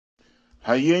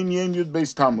Hayom Yom Yud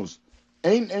Beis Tammuz.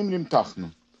 Ein Emrim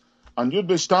Tachanun. On Yud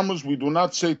Beis Tammuz, we do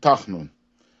not say Tachanun.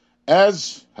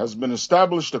 As has been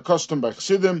established a custom by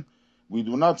Chassidim, we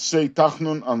do not say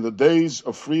Tachanun on the days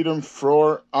of freedom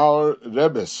for our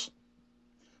Rebbes.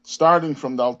 Starting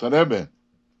from the Alter Rebbe,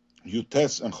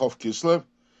 Yutes and Chof Kislev,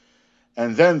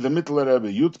 and then the Mittler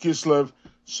Rebbe, Yud Kislev,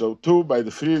 so too by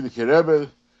the Farbrengen Rebbe,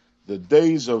 the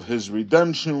days of his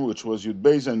redemption, which was Yud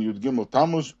Beis and Yud Gimel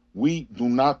Tammuz, we do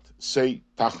not say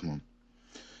Tachanun.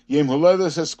 Yem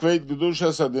Huledes es Kveit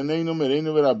Gedushas Adeneinu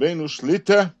Mereinu V'Rabbeinu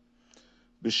Shlita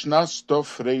B'Shnas Tov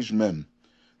Reish Mem.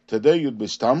 Today, Yud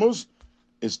Beis Tammuz,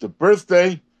 is the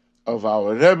birthday of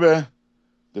our Rebbe,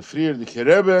 the Farbrengen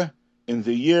Rebbe, in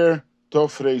the year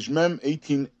Tov Reish Mem,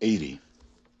 1880.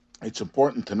 It's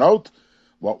important to note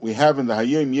what we have in the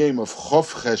Hayom Yom of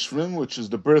Chof Cheshvan, which is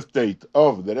the birth date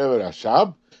of the Rebbe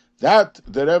Rashab, that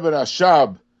the Rebbe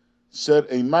Rashab said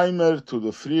a maimer to the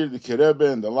Farbrengen Rebbe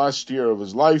in the last year of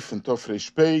his life in Tov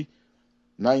Reish Pei,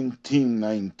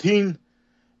 1919,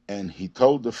 and he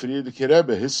told the Farbrengen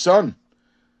Rebbe, his son,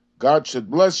 God should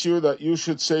bless you that you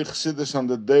should say Chassidus on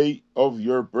the day of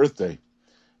your birthday.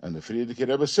 And the Farbrengen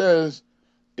Rebbe says,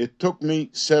 it took me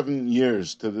 7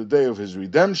 years to the day of his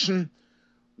redemption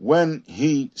when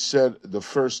he said the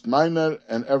first maimer,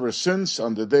 and ever since,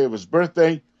 on the day of his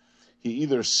birthday, he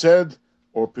either said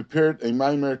or prepared a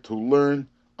maimer to learn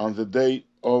on the day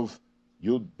of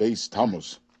Yud Beis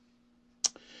Tammuz.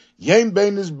 Yem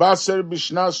Beinis Baser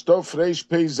B'Shnas Tov Reish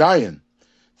Pei Zayin.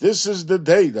 This is the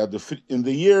day that in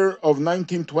the year of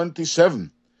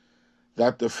 1927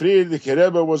 that the Farbrengen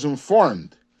Rebbe was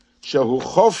informed Shehu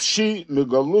Chofshi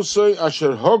Migalusoi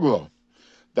Asher Hoglo,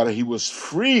 that he was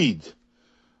freed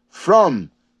from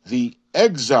the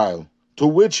exile to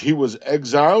which he was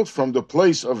exiled, from the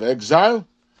place of exile,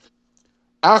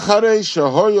 Acharei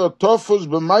Shehoyo Tofuz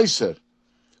B'Maiser,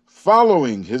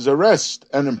 following his arrest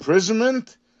and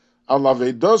imprisonment,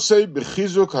 Alavedose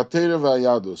B'Chizuk HaTeirah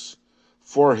V'Yadus,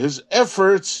 for his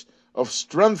efforts of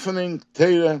strengthening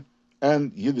Torah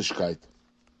and Yiddishkeit.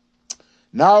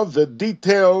 Now the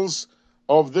details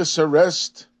of this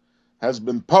arrest has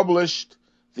been published,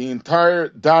 the entire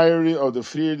diary of the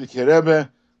Farbrengen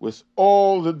Rebbe with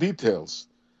all the details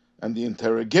and the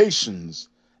interrogations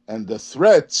and the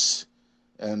threats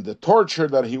and the torture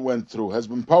that he went through has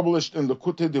been published in the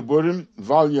Kutei Diburim,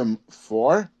 volume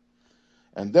 4.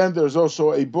 And then there's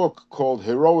also a book called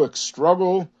Heroic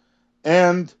Struggle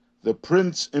and The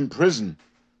Prince in Prison,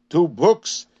 2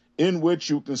 books in which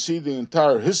you can see the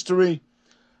entire history.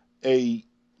 A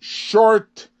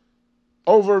short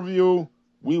overview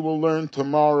we will learn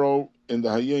tomorrow in the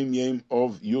Hayom Yom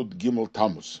of Yud Gimel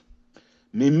Tammuz.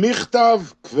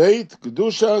 Mimichtav Kveit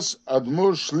Kedushas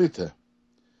Admur Shlita,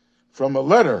 from a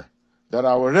letter that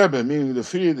our Rebbe, meaning the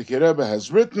Farbrengen Rebbe,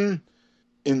 has written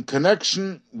in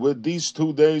connection with these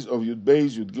 2 days of Yud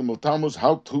Beis, Yud Gimel Tammuz,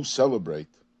 how to celebrate.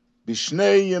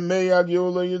 Bishnei Yemei Ad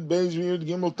Yola Yud Beis Yud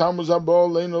Gimel Tammuz Abo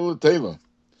Leino L'Teva.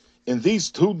 In these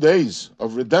 2 days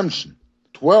of redemption,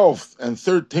 12th and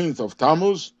 13th of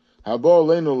Tammuz, Habo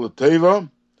Leinu L'Teva,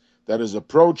 that is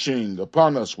approaching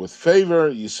upon us with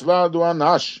favor, Yisvadu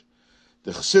Anash,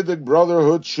 the chassidic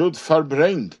brotherhood should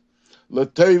Farbrengen,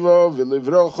 L'Teva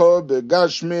V'Livrocho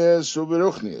Begashmias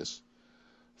U'Beruchnias,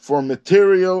 for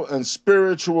material and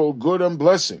spiritual good and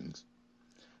blessings.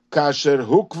 Kasher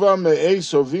Hukva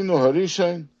Me'eis Ovinu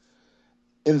Harishain,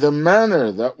 in the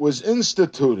manner that was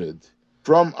instituted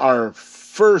from our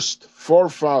first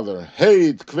forefather,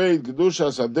 Heid Kveit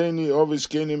Gedushas Adeni Ovis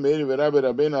Keni Meiri V'Rabbi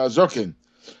Rabbeinu Azokin,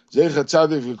 Zeichat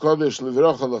Tzadik V'Kodesh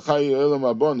Livrocha L'Chayu Elam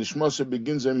Abon Nishmose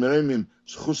begins Emiremim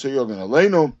Zchus Yogan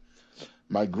Aleinu.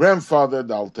 My grandfather,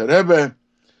 the Alter Rebbe,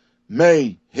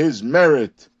 may his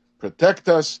merit protect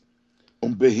us.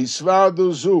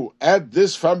 Behisvadu Zu, at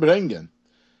this Farbrengen,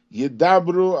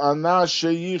 Yidabru Ana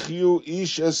Sheyichyu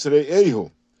Ish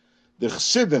Esre'ehu, the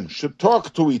chassidim should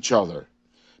talk to each other,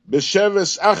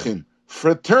 B'Sheves Achim,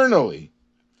 fraternally,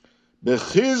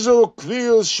 B'Chizu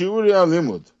Kviyus Shiuri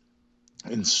Alimud,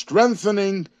 in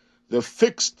strengthening the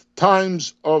fixed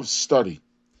times of study.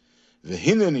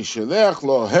 V'hineni Sheleach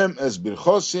Lohem Es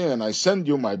Birchosi, and I send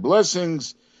you my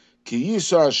blessings, Ki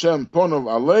Yisa Hashem Ponov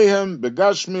Aleihem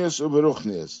Begashmias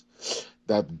Uberuchnias,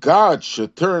 that God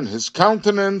should turn his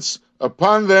countenance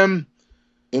upon them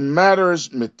in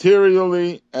matters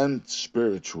materially and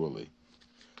spiritually.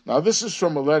 Now this is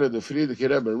from a letter the Farbrengen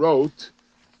Rebbe wrote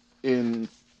in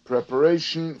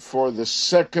preparation for the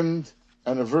 2nd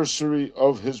anniversary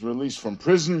of his release from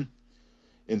prison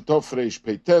in Tov Reish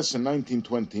Pei Tes in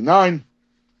 1929,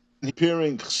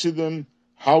 preparing Chassidim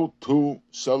how to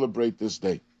celebrate this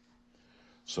day.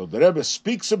 So the Rebbe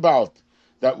speaks about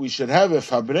that we should have a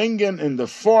Farbrengen in the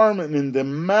form and in the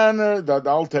manner that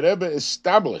Alter Rebbe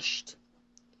established.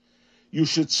 You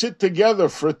should sit together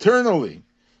fraternally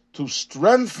to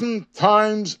strengthen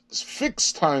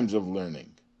fixed times of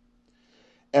learning.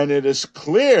 And it is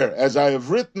clear, as I have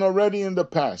written already in the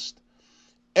past,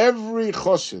 every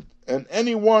chassid and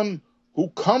anyone who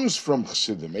comes from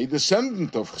chassidim, a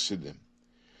descendant of chassidim,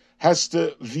 has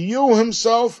to view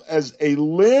himself as a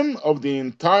limb of the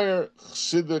entire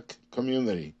chassidic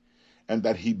community, and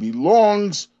that he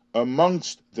belongs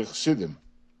amongst the chassidim.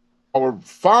 Our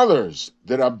fathers,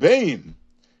 the Rabbeim,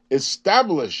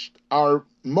 established our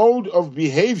mode of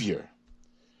behavior,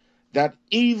 that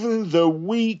even the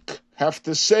weak have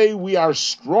to say we are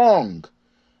strong.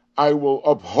 I will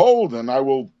uphold and I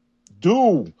will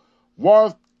do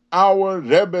what our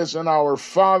Rebbes and our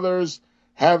fathers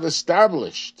have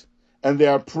established. And they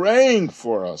are praying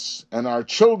for us and our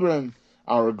children,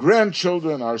 our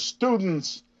grandchildren, our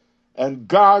students, and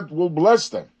God will bless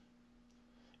them.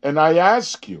 And I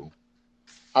ask you,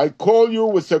 I call you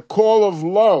with a call of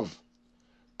love.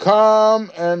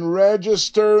 Come and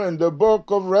register in the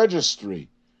book of registry.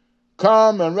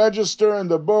 Come and register in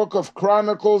the book of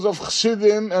Chronicles of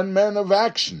Chassidim and Men of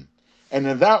Action. And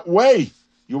in that way,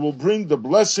 you will bring the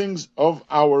blessings of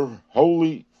our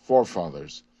holy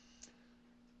forefathers.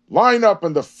 Line up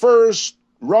in the first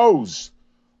rows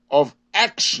of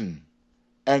action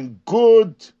and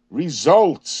good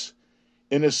results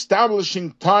in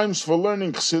establishing times for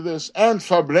learning Chassidus and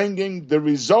Farbrengen, the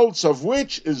results of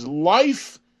which is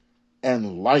life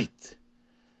and light.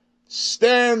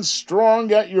 Stand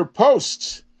strong at your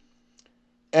posts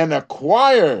and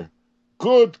acquire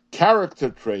good character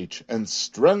traits and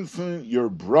strengthen your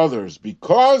brothers,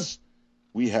 because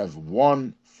we have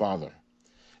one Father.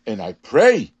 And I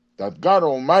pray that God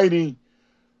Almighty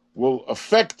will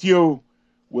affect you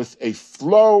with a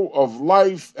flow of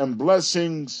life and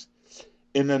blessings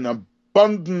in an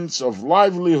abundance of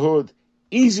livelihood,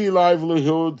 easy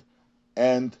livelihood,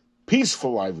 and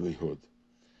peaceful livelihood.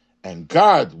 And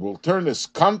God will turn His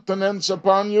countenance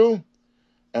upon you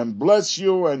and bless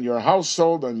you and your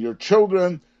household and your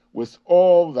children with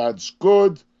all that's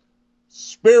good,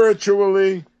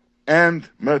 spiritually and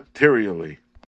materially.